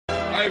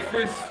Hey,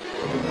 Frizz.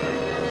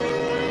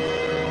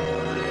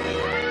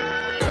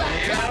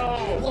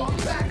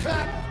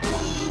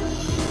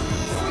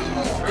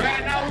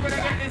 Right now we're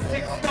gonna get this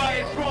thing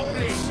started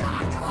properly.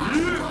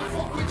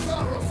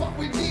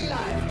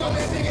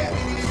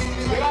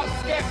 We got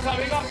Skepta,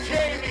 we got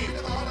Jamie.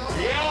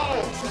 Yo!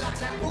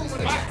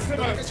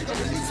 Maximum.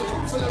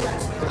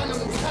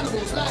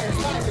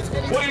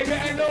 What you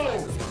better know?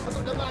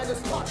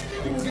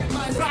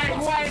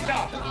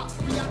 Sidewinder.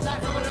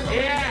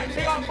 Yeah,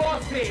 big up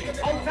Bossy.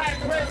 Outside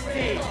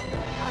Christy.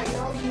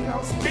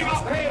 Big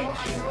up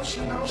Paige.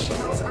 And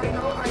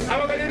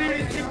we're gonna do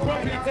this thing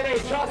properly today,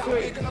 trust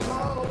me.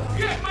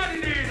 Get money,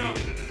 Nina.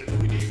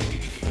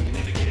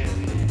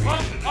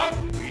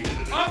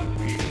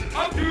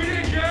 I'm doing it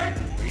again.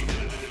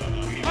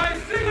 I'm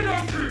singing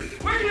on crew.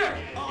 Wait here.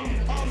 I'm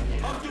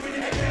doing it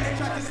again.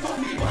 Try to stop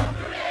me, but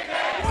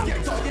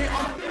get on it.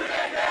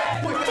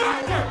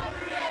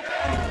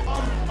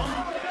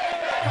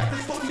 Try to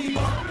stop me,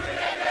 but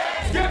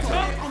get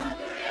up.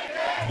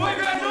 What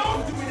you know?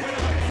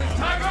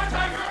 Tiger.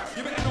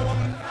 You better know what.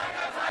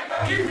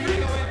 Keep it.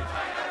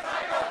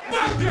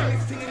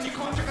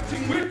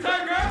 With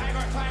Tiger.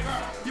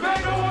 You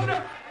better know what.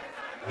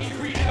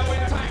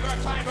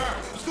 Tiger.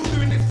 Still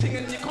doing this thing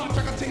and you can't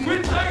track a thing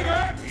with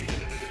Tiger.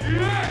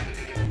 Yeah.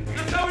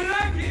 That's how we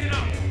like it, you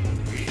know.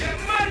 Get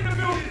mad in the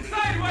building,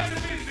 Sidewinder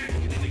business.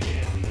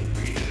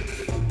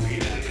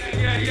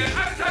 Yeah.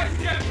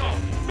 Anti-Skepta.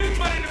 Big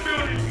man in the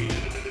building.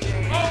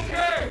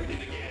 Okay.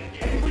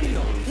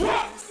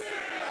 What?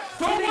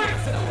 Don't wait.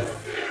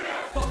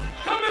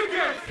 Come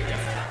again.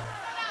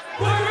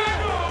 What do I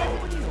know?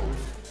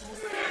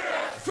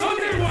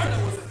 Something what?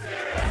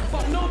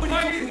 But nobody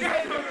knows these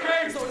guys are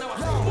crazy.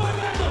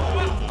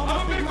 I'm a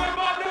big man,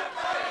 mother.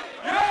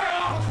 Yeah.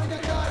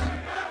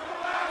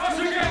 What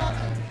you get?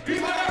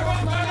 He's my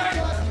man.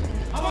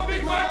 I'm a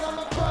big man.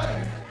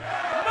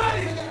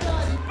 Money.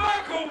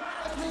 Michael.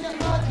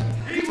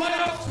 He's my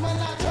man.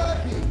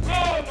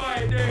 Oh my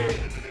days.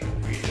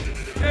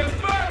 They're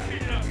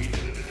burning up.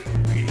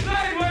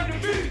 Sidewinder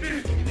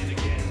business.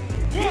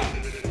 What?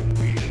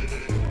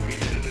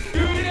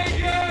 Do it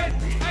again.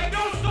 Hey,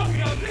 don't stop me.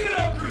 I'm singing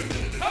up, Chris.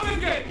 Come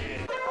again.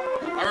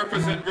 I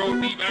represent Road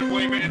Deep and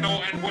boy better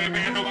know, I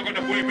got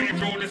the boy better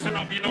roll, listen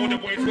up, you know the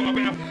boys got a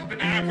better than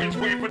the average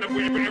boy for the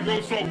boy better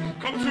roll, so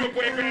come to a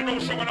boy better know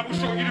show and I will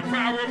show you the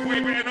power of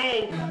boy better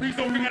know. Please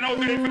don't think I know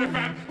it for the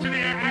fam,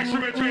 today I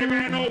actually enjoy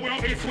better know, well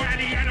it's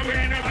swaggy and I'm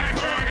wearing it like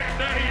her, get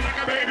dirty like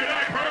a baby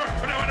like her,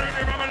 but I wanna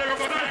remember my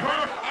lyrical like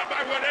her, I'm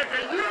back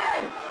whatever you.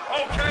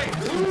 Okay.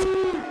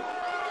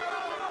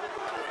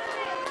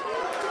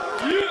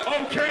 Yeah,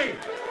 okay.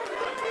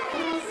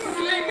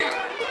 Sling it.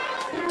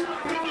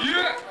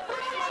 Yeah.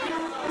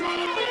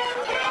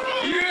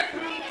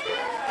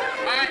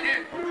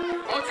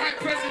 Outside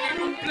president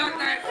of Black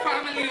Knight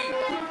family.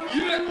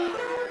 Yeah.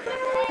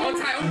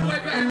 Outside old boy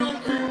better known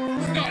crew.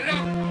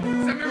 Scotland.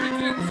 It's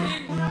American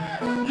team.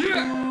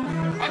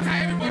 Yeah.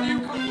 Outside everybody who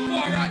comes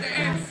far out the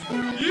ends.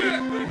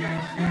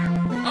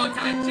 Yeah.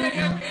 Outside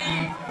JME.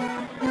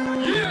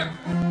 Yeah.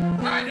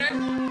 Alright then.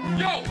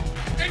 Yo.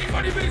 Any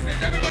funny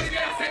business, everybody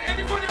there. I said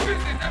any funny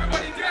business,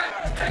 everybody there.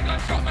 Take on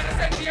shot, man. I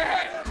said to your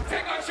head.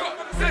 Take on shot,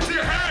 said to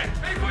your head.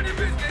 Any funny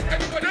business,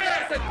 everybody there.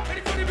 I said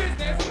any funny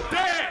business.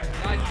 There.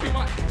 That's too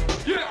much.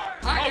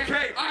 Yeah.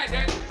 Okay. Alright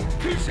then.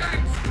 2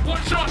 shanks, 1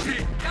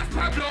 shotty. That's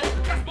Pablo.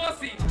 That's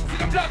Bossy. See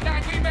the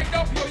bloodline we make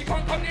up, yo. You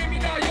can't come near me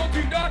now. You're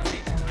too dirty.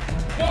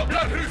 What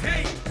blood? Who's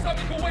he?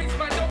 Something called waste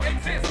man don't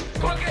exist.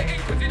 Can't get in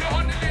 'cause you're not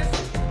on the list.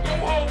 Go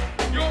home.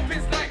 You're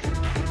pissed like.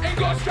 Ain't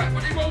got a strap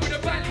but they roll with a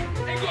bally.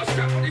 Ain't got a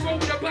strap but they roll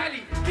with a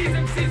bally. These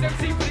MCs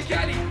MC for the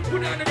galley.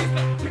 Put down the wrist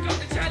up, pick up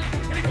the chally.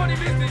 Any funny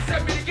business,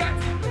 send me the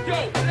gatti. Yo,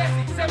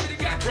 Leslie, send me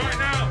the gatti. Right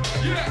now.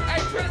 Yeah,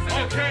 hey president.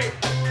 Okay.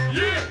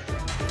 Yeah.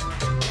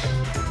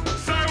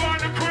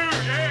 Sidewinder crew,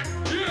 yeah.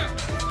 Yeah.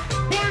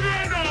 Boy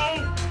better know.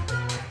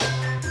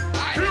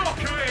 Clock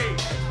me.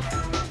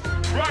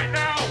 Right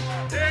now.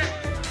 Yeah.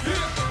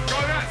 Yeah. Go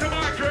back to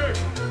my crew.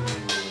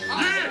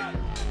 Yeah.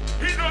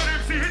 He's not an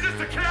MC, he's just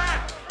a cat.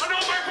 I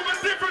know man from a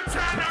different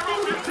town, that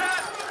Roman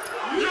town.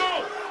 Yo.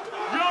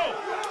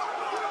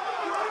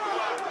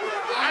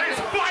 And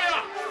it's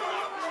fire.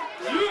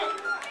 Yeah.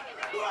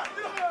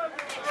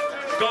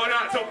 Going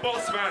out to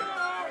Boss Man.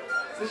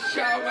 It's a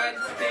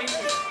showman's thing.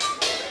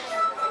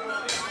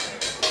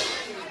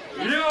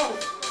 Yo.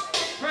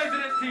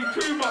 Presidency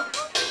too much.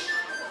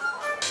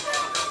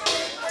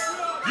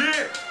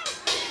 Yeah.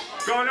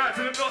 Going out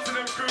to the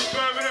Nottingham crew,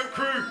 Birmingham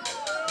crew.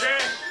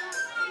 Yeah.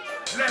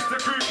 Leicester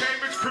crew,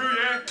 Cambridge crew,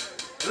 yeah.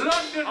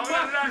 London, I'm in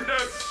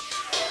London.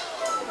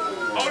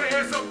 I wanna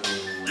hear some.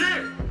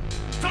 Yeah.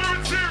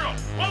 Tolerance 0.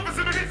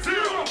 Officer hit 0.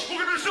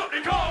 Walking the shot,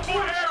 they can't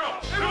afford a hero.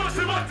 They want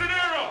to much an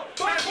hero.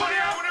 That's funny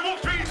out when they walk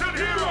streets on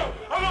the hero.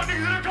 I got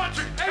niggas in the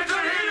country,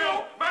 enter the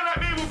hero. Man like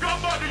me will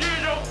come by the year,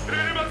 yo. And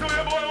then they tell me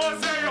a boy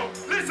wants to say, yo.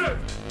 Listen.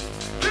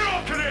 Get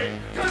off today.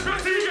 Cause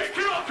best you get,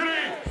 get off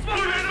today.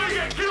 Small man, no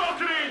get, get off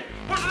today.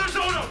 Watch the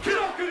shoulder, get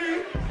off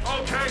today.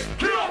 Okay,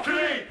 get off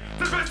today.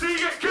 The best you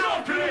get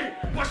off today.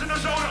 Watching the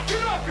shoulder,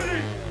 get off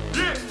today.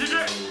 Yeah, you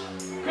get.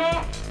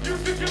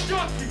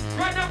 lucky.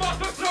 Right now, boss,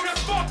 don't slow,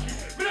 that's funky.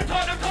 Me the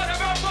talk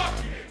about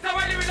monkey. So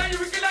I live like you,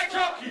 we get like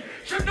jockey.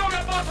 Should know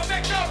that boss will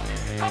make jockey.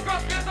 Come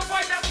cross me as a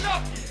white, that's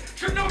lucky.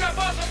 Should know that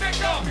boss will make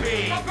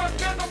jockey. Come cross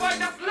me as a white,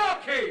 that's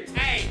lucky.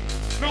 Hey.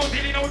 No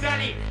dilly, no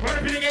daddy. Run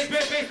up in against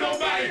bare face,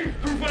 nobody.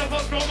 Crew full of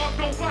us, no muck,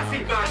 no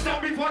fussy. I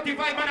don't be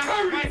 45, man,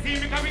 I might see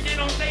me coming in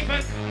on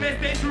statement. Let's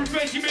stay through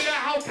face, you be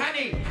like, how can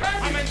he?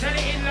 I'm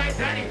mentality in like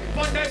Danny.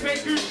 But that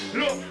face, dude,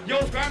 look,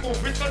 yo, scramble.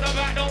 Risk on the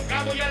back, don't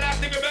gamble. Your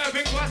life, nigga, better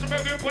bring glass of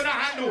every put a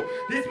handle.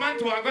 This man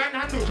to a grand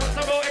handle. Shots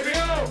about every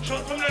hour.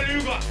 Shots from the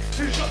Luger.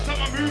 2 shots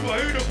at my mover.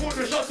 Who the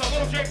quarter shots, I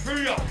go straight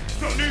through ya. It's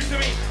not new to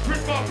me.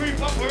 Risk bar,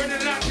 creep up, we're in the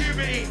lap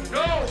puberty.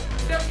 No,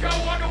 them girl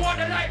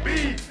wanna like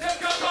me. Them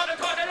girl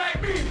can't like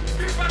me.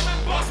 Big man,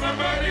 boss man,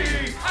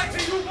 birdie. I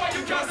see you, boy,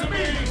 you can't see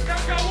me.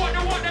 Them girl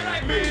wanna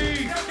like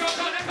me. Them girl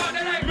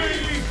can't like me.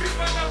 Big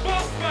man,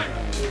 boss man.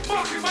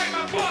 Marky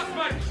man, boss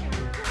man.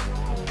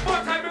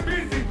 One time I'm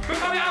busy.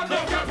 Because I'm no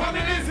cap on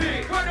the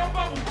Lizzie. Why no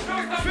bubble? No,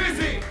 it's not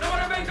busy. No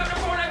one to make up the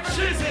phone like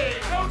shizzy.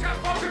 No cap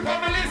fucking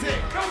on the Lizzie.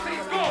 No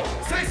things go.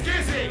 Say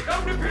skizzy. No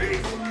the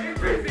peace. It's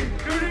busy.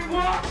 Doing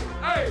what?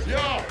 Hey.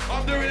 Yo,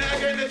 I'm doing it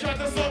again. They tried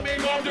to stop me,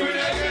 but I'm doing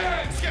it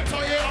again. Skepto,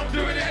 yeah, I'm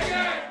doing it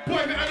again.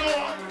 Boy, better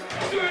know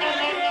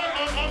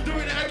I'm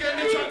doing it again.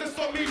 They tried to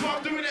stop me, but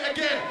I'm doing it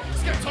again.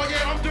 Skepto,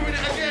 yeah, I'm doing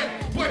it again.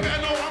 Boy,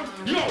 better know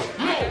yo,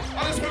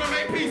 I just wanna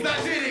make peace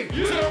that diddy.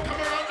 So don't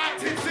come around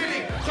acting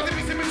silly. Cause if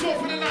you see me short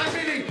for the 9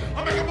 milli,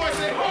 I make a boy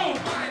say, oh,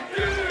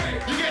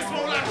 you get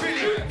small like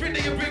Philly. Think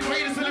that you bring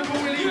greatness to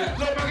Liverpool Willie.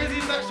 Low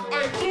magazines that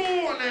I do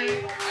on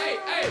it.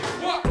 Hey,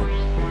 what?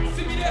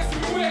 See me there, see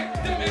me where?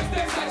 Them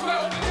extents like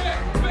right over there.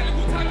 Spent a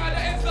good time at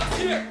the ends last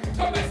year.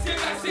 Come back, see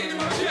that scene in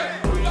my chair.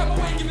 Move out my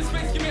way, give me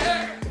space, give me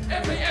air.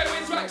 Airplay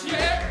airways right to your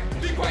air.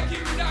 Be quiet,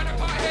 keep me down, I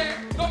can't hear.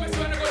 Don't miss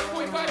when I go to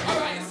 45,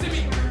 alright, and see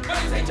me. My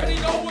name's H.I.D,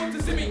 no one to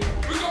see me.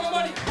 We got my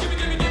money, give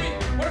me.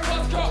 What a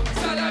fast car,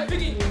 satellite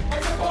thingy.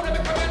 I'm so cold, I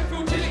make a man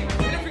feel chilly.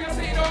 Anything I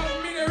say, no, I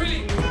don't mean it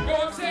really. Know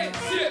what I'm saying?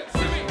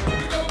 See me.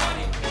 We got my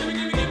money, give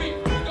me.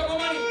 We got my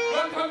money,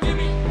 one come give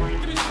me.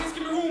 Give me space,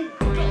 give me room.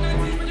 Drop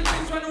 90s when your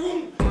face round the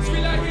room. Sweet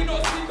like he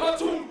not see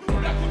cartoon.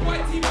 Black with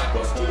white tee, my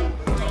costume.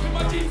 Jumping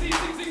my GC,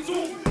 sing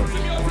zoom.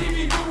 See me on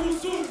TV, Google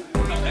Zoom.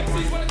 Some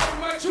MCs wanna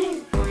jump my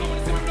tune. Don't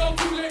wanna see me blow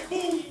too late,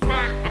 boom.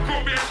 Bang, I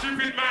can't be a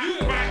stupid man.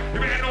 Bang, you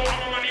better know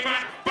I'm a money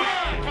man.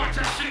 Bang, can't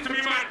chat shit to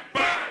me, man.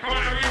 Bang, come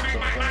on, I really big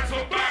my man, so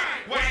bang.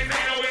 Why is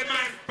they know it,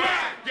 man?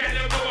 Bang, yeah,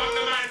 they'll go on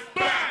the man.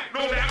 Bang,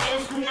 know that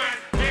old school man.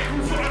 Yeah,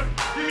 who's on?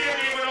 Give me a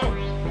name, you know.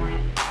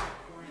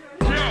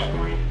 Yo,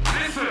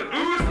 listen,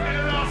 who's been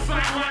the last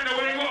Sidewinder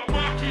when they got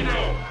Marky,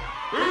 though?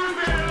 Who's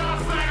been the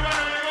last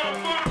Sidewinder when they got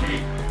Marky?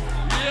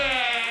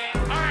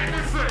 Yeah, alright,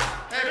 listen.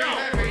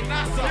 Heavy,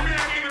 NASA. Give me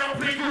a name, and I'll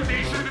play good.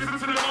 They should listen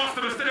to the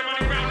master instead of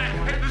running around like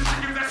head the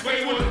chickens, that's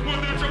way wood. One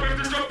of the job, if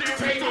the job didn't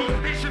pay good.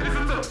 They should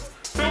listen to.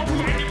 Don't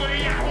put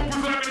anybody at home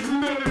preserving who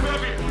don't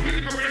deserve it. Hit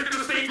the career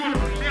to stay good.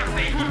 They are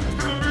stay good.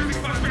 To the music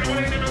fast, but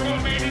they never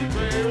got made it.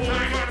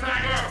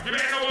 Tiger. You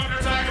better know I'm the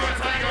tiger.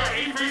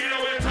 Ain't free, you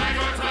know we're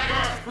tiger.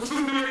 We're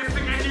still doing this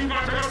thing and you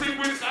got to sing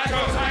with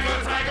tiger.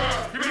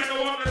 You better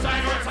know I'm the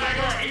tiger.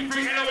 Ain't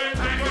free, you know we're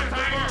tiger.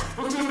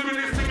 We're still doing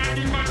this thing and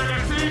you got to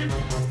sing.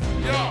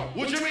 Yo,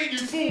 what you mean,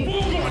 you fool? Go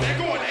on then,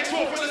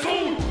 talk for the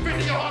tool.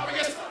 50 your heart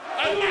against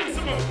a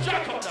maximum.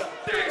 Jack on the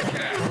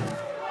dickhead.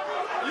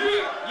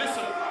 Yeah,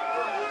 listen.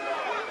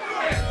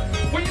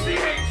 When you see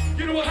hate,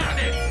 you know what's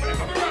happening. When I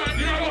come around,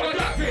 you know I got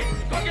that bit.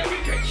 Can't get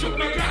wicked, shook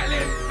my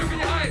rattling. Look in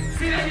your eyes,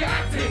 see that you're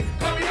acting.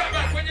 Can't be that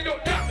bad when you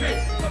don't that bit.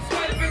 I'm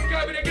smiling face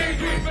guy with a gay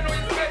drink, but no,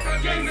 it's best I'm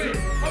gazing.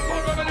 I'm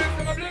cold by my lips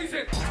and I'm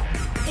blazing.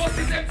 What's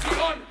this MC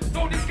on?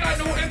 Don't this guy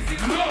know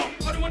MC's wrong.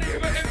 I don't want to hear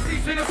an MC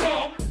sing a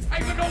song. I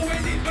even know where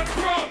these men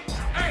from.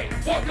 Hey,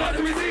 what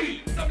color is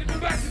he? Some little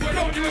bastards, but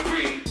don't you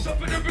agree? Stop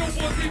for the real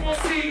boys, he won't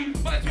see.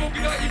 Might as well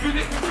get out your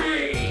music for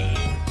free.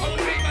 I will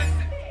take my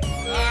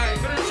aye,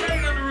 for the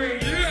chain on the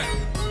ring, yeah.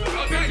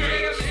 I'll take your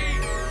AME.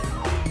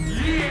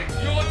 Yeah,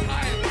 your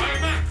time, my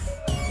max.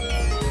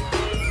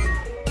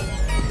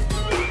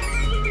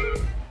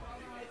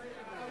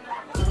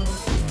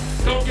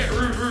 Don't get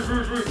rude.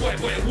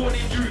 Boy,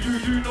 warning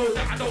you know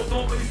that I don't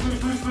normally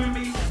sue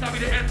me. That'll be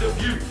the end of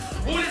you.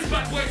 All this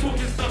bad boy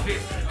talking stuff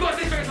is. God,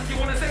 this face like you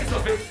wanna say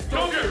something.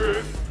 Don't get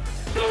rude.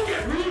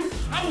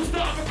 I will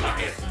start off a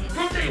cutting.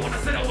 From day one I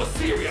said I was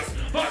serious,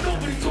 but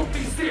nobody took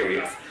me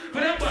serious.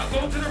 But then I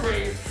go to the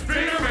rave,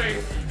 spray the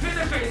rave, clear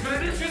the face for the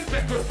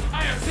disrespect, cause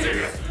I am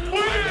serious. Boy,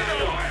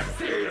 I am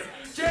serious.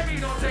 Jamie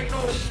don't take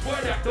no shit, boy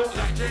that don't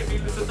like Jamie,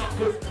 listen up,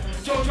 cause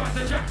Joe tries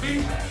to jack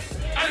me,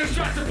 and he's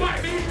trying to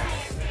bite me.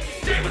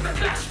 Jay was to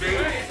clash me,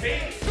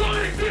 don't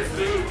exist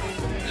me.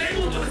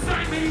 Labels wanna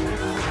sign me,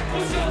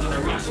 hotels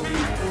wanna rush me,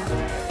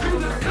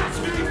 dudes wanna catch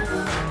me,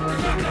 they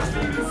can't catch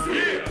me, you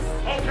serious.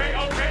 Okay,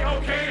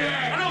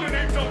 yeah. I know the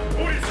names of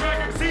all these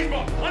swag MCs,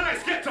 but I'm like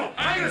Skepto,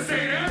 I ain't gonna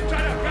say them. Try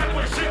to bad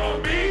boy shit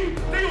on me,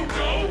 they don't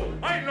know.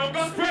 I ain't no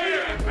gun spray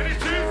them. And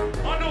it's true,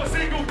 I know a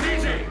single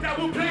DJ that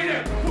will play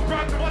them. Put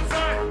crime to one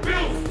side,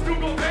 bills, still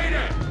gon' pay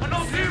them. I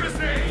know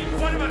seriously,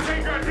 one of my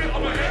 10 grand hit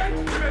on my head,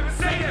 you never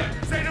say them.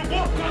 Say them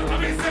what, cause I've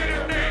been saying them.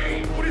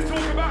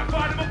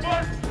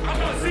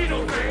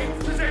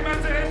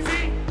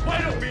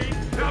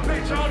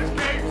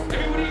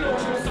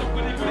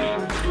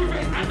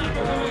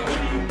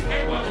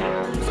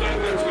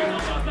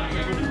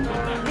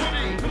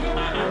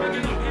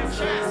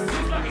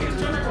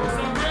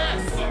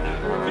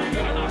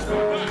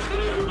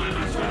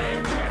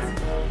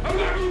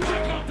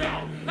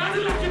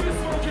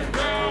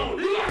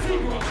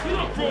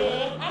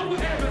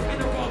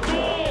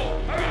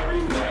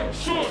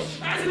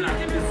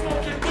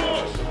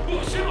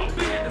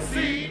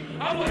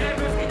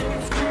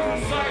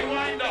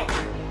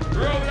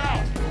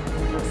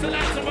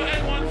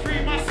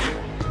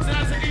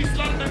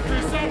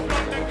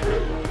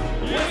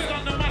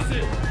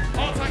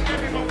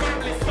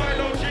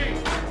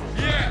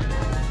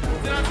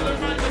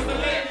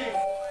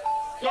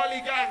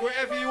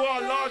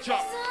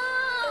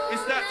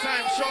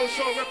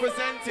 Show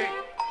representing.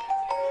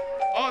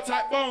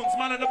 R-type bones,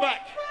 man in the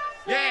back.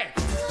 Yeah.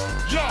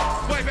 Yo,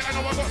 boy, better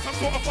know I got some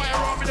sort of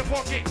firearm in the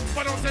pocket.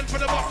 But don't send for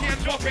the bucky and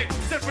drop it.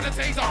 Send for the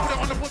taser, put it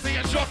on the pussy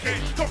and shock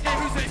it. Don't care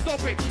who say stop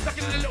it. Like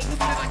in a little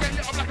pussy, then I get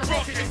lit up like a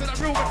rocket. So that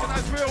real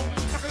recognize real.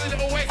 Like a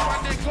little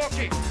waistband, then clock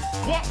it.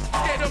 What?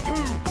 Scared of who?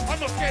 I'm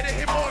not scared of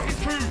him or his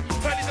crew.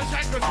 Heard he's a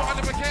shankers, but I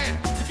never cared.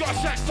 He's got a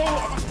shack, so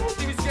what? Am I supposed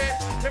to be scared?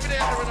 Every day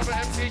I hear another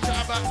MC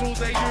shout about tools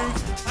they use.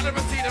 I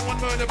never see them on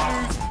Murder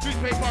Blues.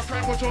 Newspaper,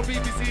 crime watch on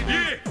BBC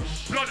News. Yeah,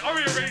 blood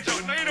Orient Ranger,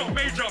 no you're not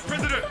Major.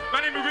 President,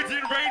 my name is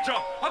Meridian Ranger.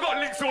 I got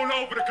links all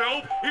over the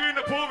globe, even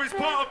the poorest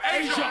part of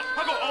Asia.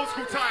 I got old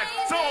school ties,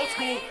 so old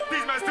school,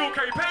 these men still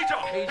carry pager.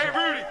 Hey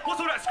Rudy, what's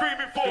all that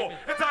screaming for?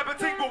 The type of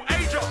tingle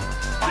Asia.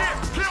 Yeah,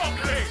 kill off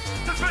clean.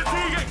 Suspect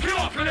you get kill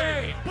off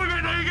clean.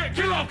 Women know you get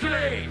kill off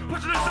clean.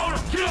 Push on the shoulder,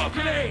 kill off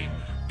clean.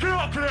 Kill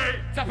off clean.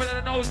 Tap it on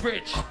the nose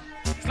bridge.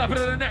 Slap it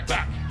on the neck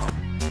back.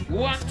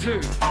 1,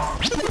 2.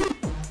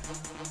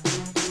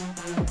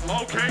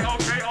 Okay then.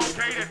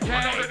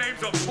 I know the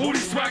names of all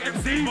these swag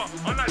MCs,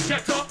 but I'm not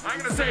get up, I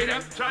ain't gonna say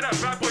them. Try that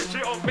bad boy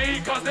shit on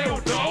me, cause they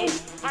all know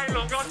I ain't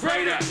long gone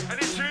spray that. And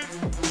this tune,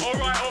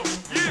 alright, oh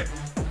yeah.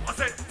 I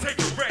said take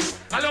a rest.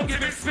 How long you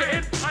been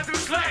spitting? I do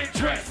slight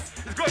interest.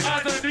 It's got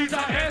eyes on the knees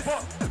like S,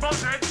 but it's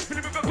mounted,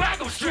 filling with a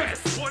bag of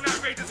stress. What an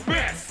outrageous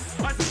mess.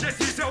 I suggest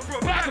you sell for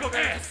a bag of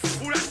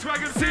S. All that swag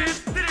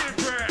MCs, didn't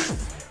impress.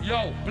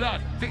 Yo,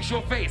 blood, fix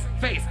your face,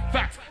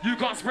 facts, you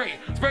can't spray.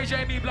 Spray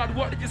Jamie blood,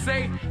 what did you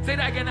say? Say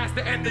that again, that's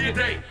the end of your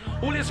day.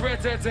 All this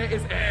red is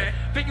air.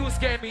 Think you will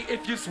scare me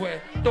if you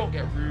swear. Don't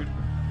get rude.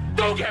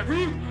 Don't get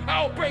rude,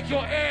 I'll break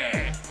your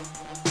air.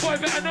 Boy,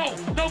 better know,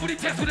 nobody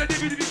tests with a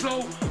DVD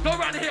flow. Go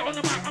around here on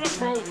the mic, I'm a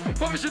pro.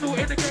 Professional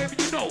in the game,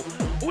 you know.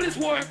 All this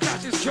war and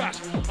clash is trash.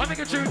 I make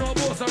a tune no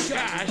more, some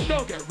cash.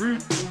 Don't get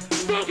rude,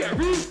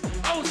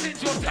 I'll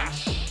send your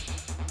tash.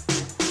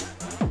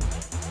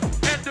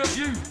 End of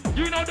you.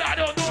 You know that I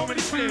don't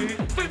normally flew.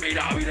 For me,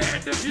 that'll be the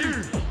end of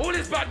you. All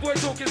this bad boy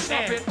talking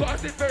nothing. Gotta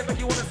sit first like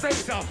you wanna say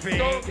something.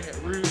 Don't get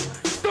rude.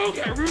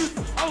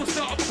 I'll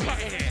start up a cut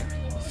here.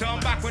 So I'm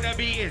back with the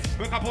beaters.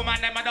 With a couple man,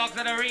 them my dogs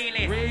are the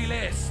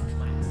realest.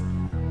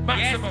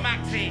 Maximum.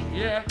 Yes, Maxi.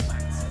 Yeah.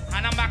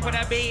 And I'm back with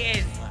the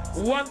beaters.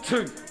 1,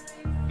 2.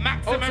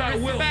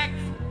 Maximum respect.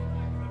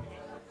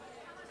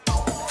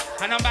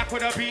 And I'm back with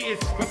the beaters.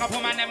 With a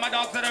couple man, them my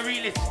dogs are the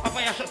realest. I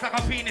fire shots like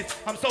a penis.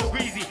 I'm so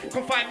greasy.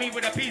 Come find me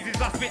with the pieces.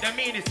 I spit the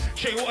meanest.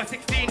 Show you what a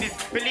 16 is.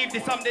 Believe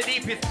this, I'm the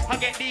deepest. I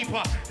get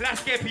deeper.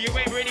 Last skipper, you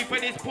ain't ready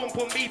for this pum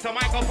meter.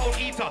 Microphone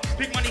eater.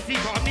 Big money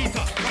seeker, I'm neater.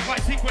 I'm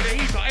quite sick with the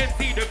heater.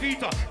 MC the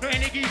beater. No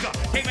any geezer.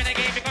 Came in the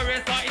game, make a real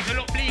starting to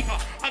look bleaker.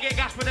 I get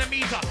gas for the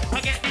meter. I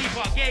get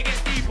deeper. Yeah,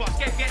 get deeper.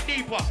 Skip get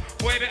deeper.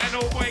 Boy, better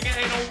know. Boy, get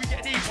know. We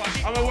get deeper.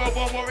 I'm a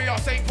world-born warrior,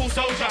 St. Paul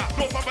soldier.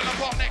 North Babylon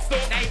Park next door.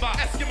 Neighbor.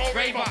 Eskimo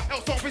raver.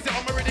 Elston visit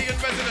on Meridian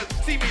resident.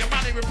 See me a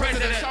manning with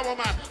president. Shower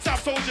man.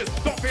 South soldiers.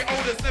 Don't fit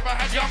olders. Never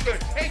had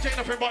youngers. Age ain't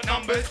nothing but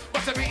numbers.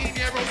 But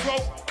 17-year-olds roll.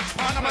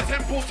 I'm a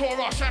temple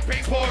tourer.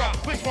 Champagne pourer.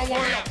 Which one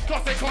warrior?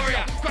 Class A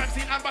courier. Crime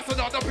scene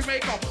ambassador. Dumpy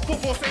maker.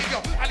 Football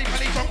savior. Ali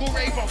Pali jungle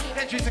raver.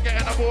 Entry to get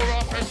an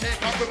abora. Fresh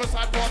haircut.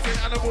 Riverside passing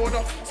and a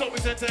border. So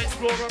we sent to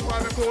explorer.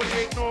 Private call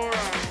the ignorer.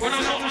 When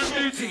I'm not on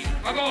duty,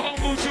 I go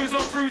home with shoes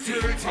on fruity.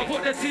 I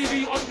put the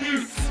TV on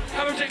mute.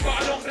 Have a drink but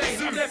I don't play.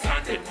 I'm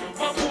left-handed.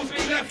 One calls me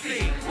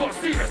lefty. Got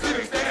serious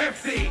lyrics, they're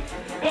hefty.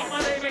 But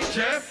my name ain't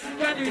Jeff.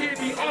 Can you hear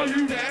me? Are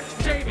you there?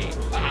 Jamie,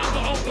 I'm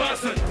my own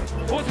person.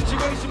 What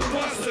situation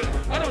person?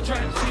 I don't try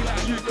and see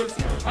like you, cause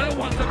I don't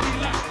want to be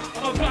like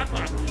I'm a bad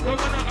man. Don't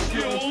run out of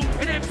fuel.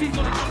 An MC's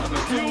gonna come up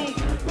a duel.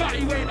 But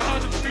you ain't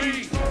hard to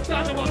be.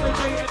 Stand up on the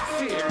JMC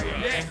area.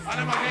 Yeah, I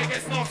know my hair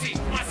gets naughty.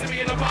 Might see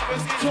me in the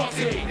barbers get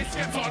shorty. It's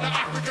kept on the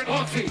African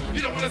hottie.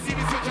 You don't wanna see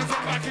me switch and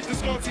come back into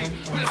Scotty.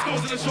 With the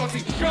scores and the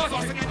shorty.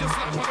 Saucing in just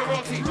slap on the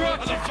roti.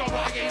 I love Java,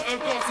 I ain't a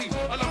Gotti.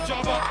 I love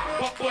Java,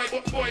 but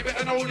boy,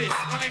 better know this.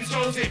 My name's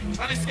Joseph,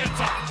 and it's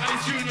Skepta, and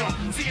it's Junior.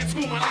 See in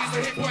school, man, I used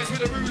to hit boys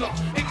with a ruler.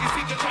 English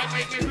teacher tried to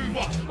make me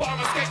Hoover, but I'm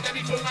a skate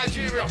daddy from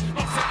Nigeria.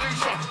 Not St.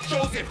 Lucia,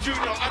 Joseph,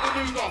 Junior, and a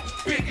Luger.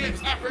 Big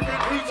lips, African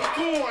hooter.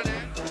 Go on, eh?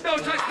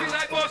 Don't try to be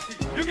like Bossy.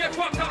 You get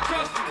fucked up,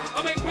 trust me.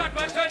 I make bad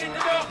man turn into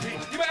dirty.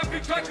 You better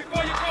think twice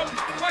before you copy.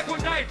 Michael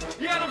died,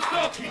 yeah, I'm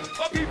stalky.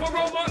 But people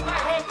robots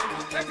like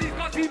Hockey. MC's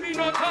got TV,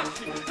 not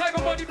touch me. Like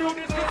a body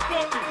building, it's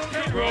sloppy.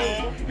 Can't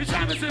roll. You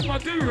trying to sip my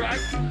do-rag?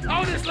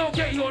 I'll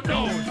dislocate your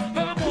nose.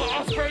 Furthermore,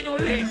 I'll spray your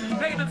lip.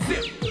 Plain and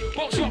sip.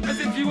 Box shop as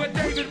if you were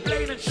David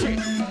Blaine and shit.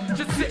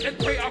 Just sit and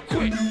wait, I'll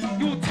quit.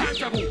 You'll time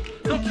travel,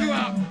 knock you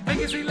out. Make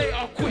you see later,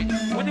 I'll quit.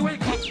 When you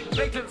wake up,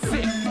 latent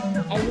sick.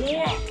 I'll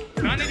walk.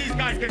 None of these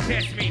guys can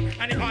test me,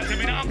 and they can't tell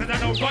me nothing cause I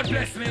know God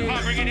bless me.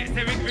 Can't bring it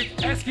to Rick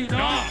Esky, no.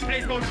 Nah,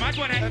 place goes mad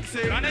when I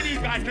MC. None of these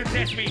guys can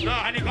test me,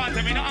 nah, and they can't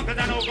tell me nothing cause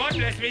I know God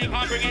bless me.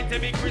 Can't bring it to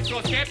Big Chris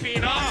or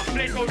Skeppy, nah,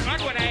 place goes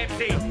mad when I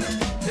MC.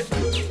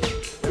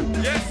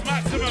 Yes,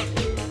 Maximum.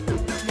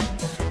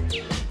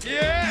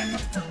 Yeah.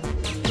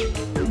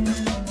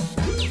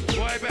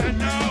 Boy, better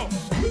know.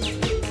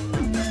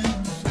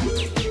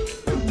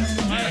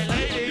 Hey,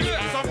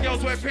 ladies, some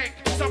girls wear pink,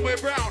 some wear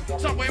brown,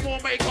 some wear more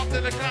makeup than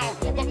to the clown.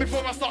 But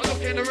before I start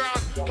looking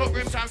around, clock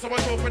room time, so I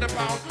go for the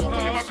pound.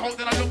 Look in my coat,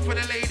 then I look for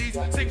the ladies.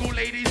 Single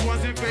ladies,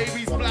 ones with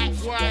babies, black,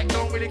 white,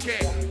 don't really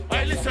care.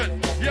 Hey, listen,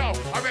 yo,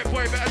 I rap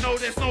boy, better know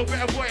there's no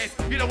better voice.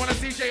 You don't wanna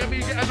see Jay and me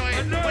get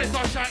annoyed. When it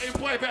starts shouting,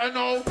 boy, better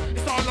know.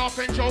 It's not a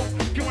laughing joke.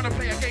 If you wanna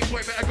play a game,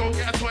 boy, better go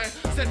get a toy.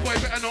 Said boy,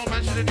 better know,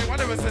 man, shouldn't do. I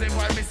never said it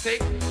by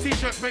mistake.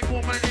 T-shirts make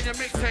more money than your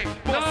mixtape.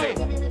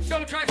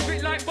 Don't try to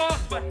spit like boss,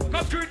 man.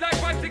 Come through like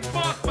 5-6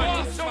 boss,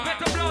 man. Don't get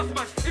the blast,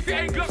 man. If you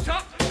ain't glocked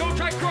up, don't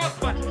try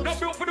cross, man. Not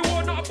built for the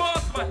war, not a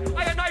boss, man.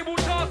 I and I will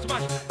task,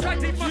 man. Try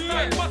to my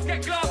side, must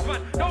get glass,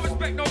 man. No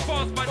respect, no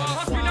fast, man.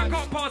 Must be that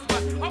can't pass,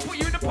 man. I'll put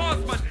you in the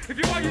past, man. If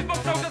you want to use my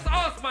soul, just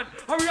ask, man.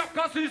 Hurry up,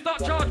 cause soon start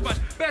charge, man.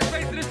 Best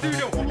space in the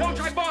studio, don't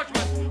try barge,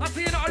 man. I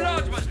see you're not a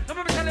large, man. I'm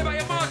never telling about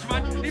your march,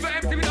 man. Leave it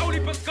empty with only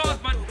for scars,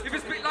 man. If you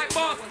spit like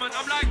boss, man,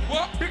 I'm like,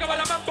 what? Big up all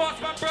man,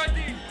 boss, man,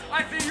 birdie.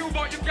 I see you,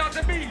 but you can't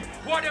see me.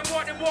 What,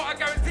 I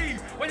guarantee.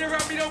 When you're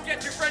around me, don't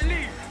get you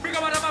friendly. Big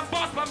up all man,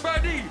 boss, man,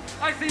 birdie.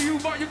 I see you,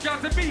 but you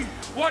can't see me.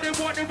 What,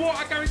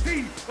 I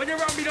guarantee. When you're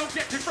around me, don't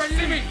get you friendly.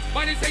 See me,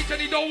 my name's H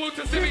and he don't want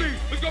to see me.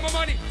 Who's got my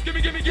money? Give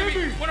me.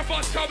 Wanna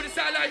fast car with a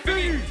satellite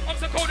thingy. I'm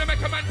so cold I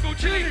make a man feel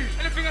chilly.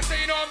 Anything I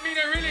say, you know I mean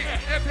it really.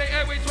 Airplay,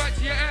 airways, right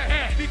to your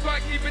air. Be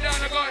quiet, keep it down,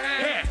 I got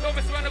hair. Don't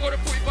mess around, I got a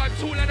 45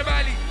 tool in the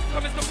valley.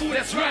 Come as the fool,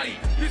 let's rally.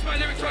 Use my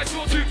lyrics, try to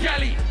talk to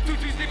galley.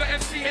 2-2's leave a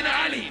MC in the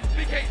alley.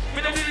 Big H,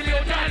 with a little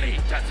little dally.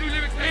 Chat 2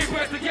 lyrics, 8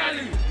 words to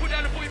galley. Put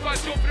down the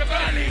 45 jump for the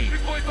valley.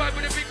 Big 45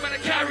 with a big man to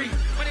carry.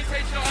 My name's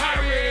H, not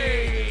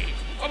Harry.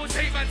 I will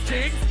take man's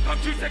things. Come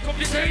to take off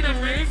your chain and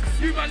rings.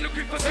 You man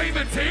looking for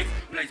payment things.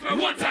 Place my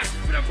one time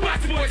with a bad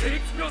boy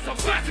thing. You know some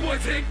bad boy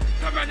thing.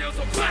 Come round here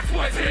some bad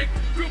boy thing.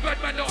 Real bad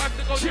man don't have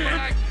to go to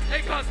my like. Hey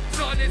cuz,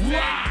 not on this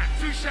thing.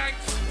 2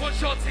 shanks, 1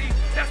 shotty.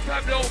 That's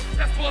Pablo,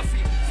 that's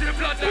Bossy. See the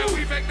blood now,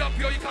 we backed up,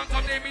 yo. You can't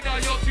come near me now,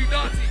 you're too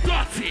dirty.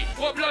 Dirty.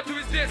 What blood do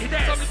is this?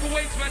 Some little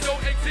waste man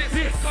don't exist.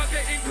 Can't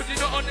get in cause you're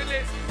not on the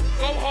list.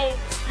 Go home,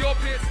 you're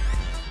pissed.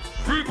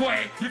 Rude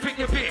boy, you think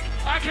you're big.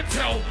 I can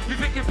tell you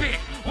think you're big.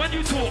 When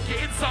you talk, you're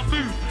in some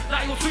mood.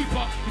 Like you're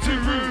super, you're too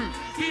rude.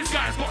 These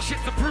guys got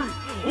shit to prove.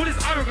 All this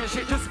arrogant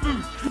shit just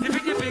smooth. You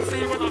think you're big, so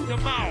you run up your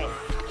mouth.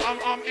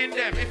 I'm in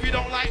them. If you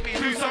don't like me,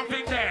 Do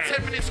something there.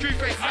 10-minute screw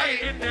face, I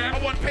ain't in there. I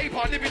want paper,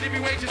 libby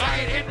wages, I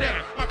ain't in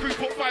there. My crew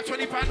put 5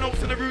 20-pound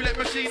notes in the roulette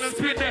machine and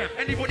Spin them.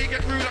 Anybody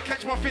get rude, I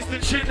catch my fist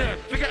and Shin them.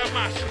 Forget a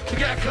mash,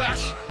 forget a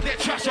clash. Get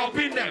trash, I'll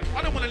bin them.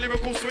 I don't want a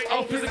lyrical swing,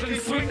 I'll physically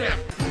swing them.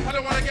 I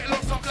don't want to get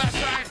locked up last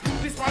time.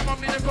 This my mum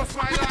didn't cross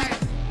my line.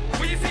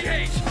 When you see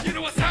H, you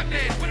know what's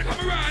happening. When I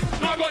come around,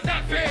 no, I got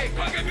that thing.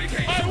 Can't get big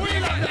H. I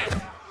will like that.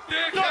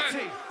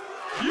 Dirty.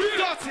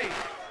 Dirty.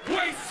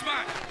 Waste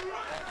man.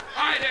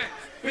 I then.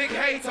 Big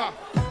hater.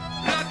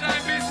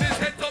 Bloodline business,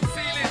 head top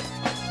ceiling.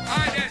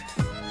 I then.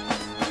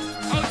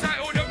 Outside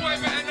all the boy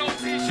better no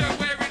t-shirt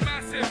wearing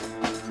massive.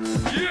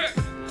 Yeah.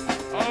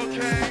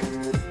 Okay.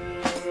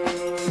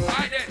 I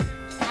then.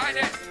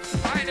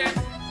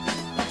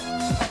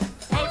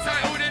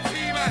 Outside all the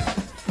T-man.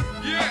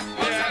 Yeah.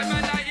 Outside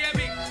man like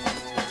Yemi.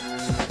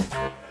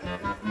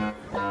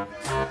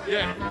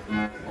 Yeah.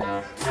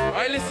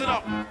 Alright, listen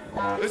up.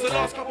 There's the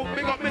last couple.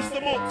 Big up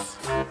Mr. Mooks.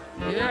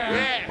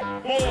 Yeah.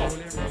 More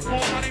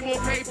money,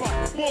 more paper.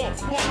 More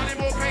money,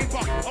 more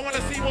paper. I want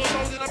to see more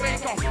gold in a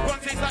baker. Run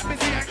things like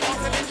busy and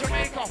castle in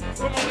Jamaica.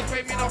 Promoters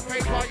pay me enough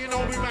paper, you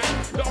know me, man.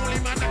 The only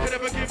man that could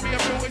ever give me a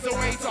bill is a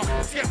waiter.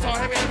 Skepta,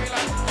 heavy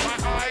like my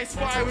eyes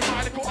spy with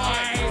my little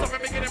eyes.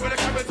 Something beginning with a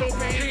capital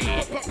P.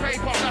 Put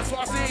paper, that's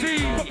what I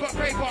see. Put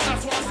paper,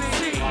 that's what I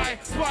see. I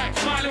spy,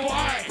 my little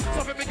eye.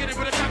 Something beginning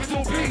with a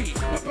capital P.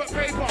 Put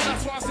paper,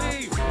 that's what I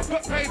see.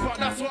 Put paper,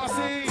 that's what I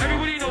see.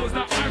 Everybody knows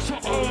that I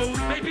shot O's.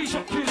 Maybe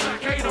shot Q's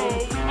like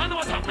Kano. I know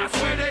what's up, that's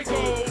where they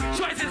go.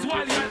 Choices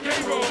Wiley and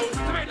K-Roll.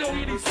 To make no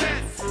any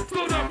sense.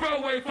 Still don't throw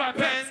away 5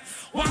 pence.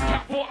 1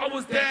 cap, 4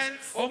 hours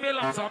dense. Oh, me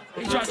lumps up.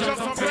 He tried to jump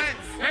some fence.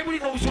 Everybody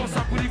knows you're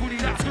some goody.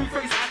 That's new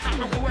face and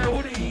not look away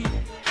hoodie.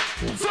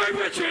 So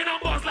we're train on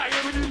boss like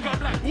every new gun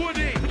like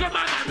Woody. Look at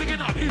my man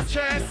picking up his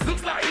chest.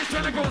 Looks like he's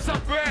trying to grow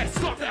some breast.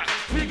 Stop that.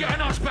 We get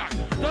an arch back.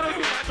 Don't know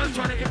who my man's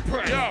trying to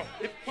impress. Yo,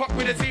 if fuck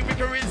with the team, we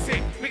can rinse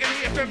it. We can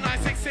hit FM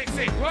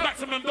 9666.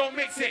 Maximum, don't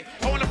mix it.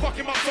 I wanna fuck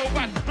him up so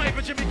bad. Not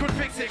even Jimmy could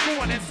fix it. Go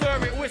on then,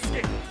 stir it, whisk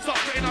it. Start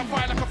spitting on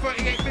fire like a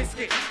 38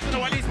 biscuit. You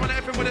know, at least man,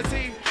 everything with a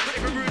team. Not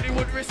even Rudy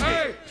would risk it.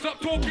 Hey, stop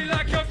talking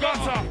like your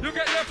gutter. You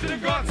get left in the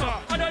gutter.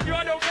 I don't care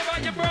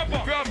about your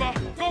brother.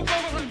 Go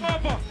with his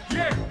mother.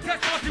 Yeah,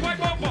 that's nasty white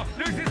bumper.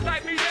 Loses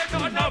like me, there's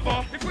not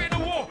another. If we're in a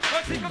war,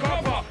 I'll take a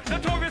cover.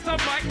 Notorious on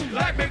mic,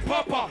 like Big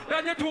Papa.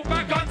 Then you talk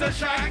back guns and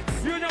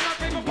shanks. You know my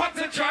favorite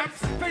punts and tramps.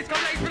 Face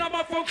got legs when I'm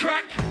up on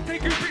crack.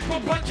 Take you big for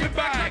punching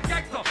back like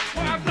gangster.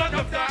 Well, I've none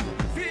of that.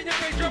 See in your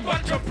face, you're a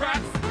bunch of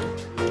brats.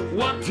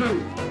 1,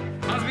 2.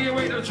 As we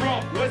await the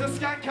drop. Where's the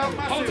skank out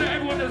massive? Hold to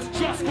everyone that's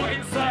just got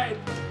inside.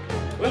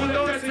 All the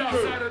feds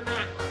outside of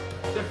that.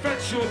 The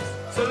fed shoes.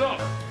 So look.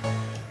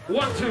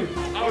 1, 2.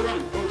 I'll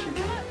run.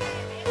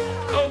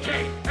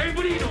 Okay,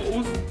 everybody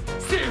knows.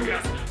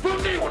 Serious.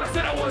 From day one I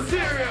said I was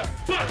serious.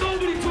 But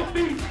nobody took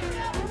me.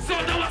 So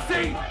now I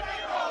say.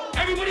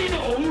 Everybody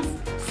knows.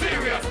 Serious.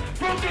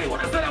 they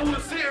wanna say I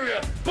was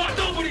serious, but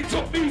nobody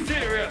took me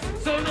serious.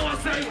 So now I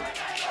say,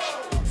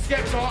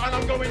 Skepta and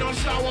I'm going on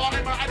shower.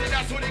 In my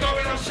Adidas when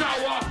going on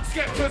shower.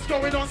 Skepta's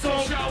going on so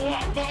shower.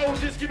 My old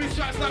just give me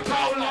shots like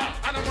Paula.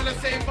 And I'm on the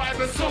same vibe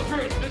as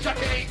suffering. The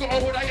jacket ain't got a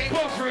hood, I ain't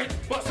buffering.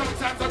 But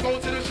sometimes I go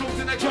to the shoots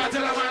and they try to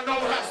tell a man no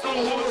hats, no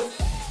hoods.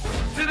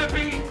 to the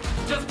beat,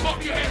 just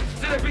pop your head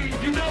to the beat.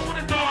 You don't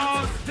wanna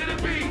dance to the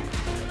beat.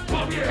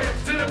 Pop your head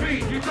to the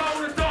beat. You don't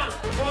wanna dance,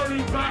 or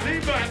lean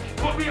back.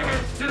 Pop your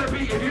head to the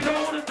beat. If you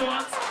don't wanna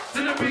dance to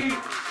the beat,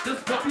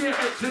 just pop your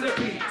head to the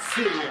beat.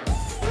 Serious.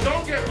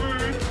 Don't get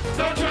rude.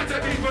 Don't try to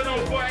be for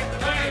no boy.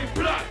 I ain't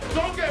black.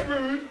 Don't get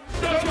rude.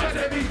 Don't try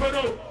to be for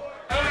no.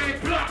 I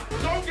ain't black.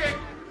 Don't get.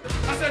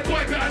 I said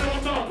boy, but I know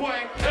I'm not boy.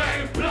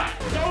 I ain't black.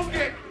 Don't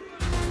get.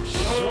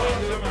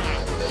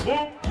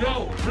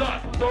 Yo,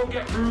 blood, don't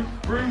get rude,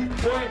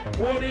 boy,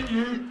 warning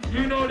you.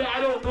 You know that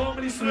I don't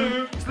normally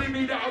sleep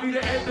me, that'll be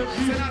the end of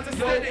you.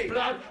 Yo,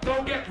 blood,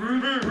 don't get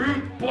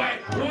rude, boy,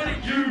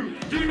 warning you.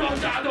 You know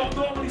that I don't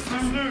normally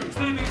sleep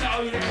me,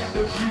 that'll be the end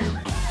of you.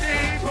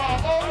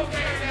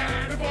 Okay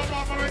then, before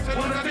Martha Richard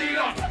was a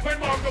leader, when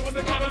Martha was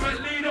the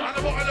government leader, and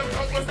the bottle of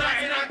coke was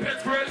 99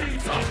 pence for a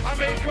litre. I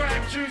made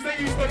crime shoes, they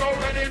used to go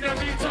red in the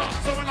meter.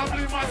 So when I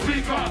blew my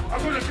speaker, I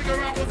couldn't figure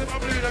out was if I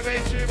blew the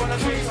bass tube on a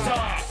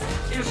tweeter.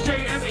 It's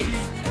JME,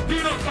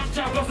 do not come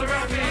jump us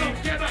around me.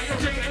 Get back your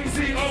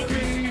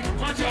JACOP,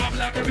 my job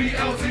like a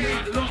BLT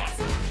at last.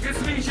 It's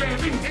me,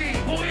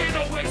 JME, boy ain't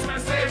no waste man,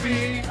 save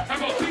me. I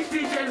got big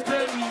DJs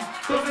play me,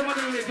 doesn't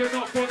matter if you're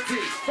not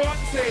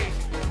Fonty.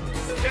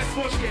 Yes,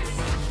 Bushkins.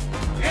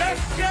 Yes,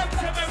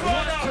 Skepta, my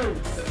brother.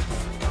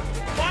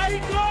 My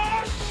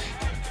gosh.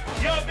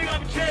 Yo, big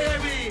up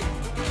JME.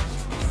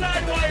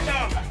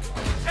 Sidewinder.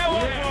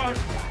 Everyone.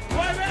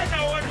 Why right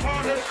now one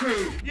harder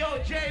crew?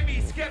 Yo,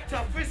 Jamie,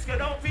 Skepta, Frisker,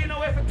 don't feel no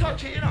way for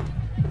touch it, you know.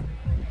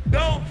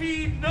 Don't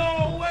feel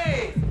no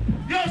way.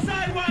 Yo,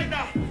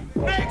 Sidewinder,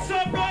 make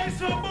some noise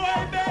for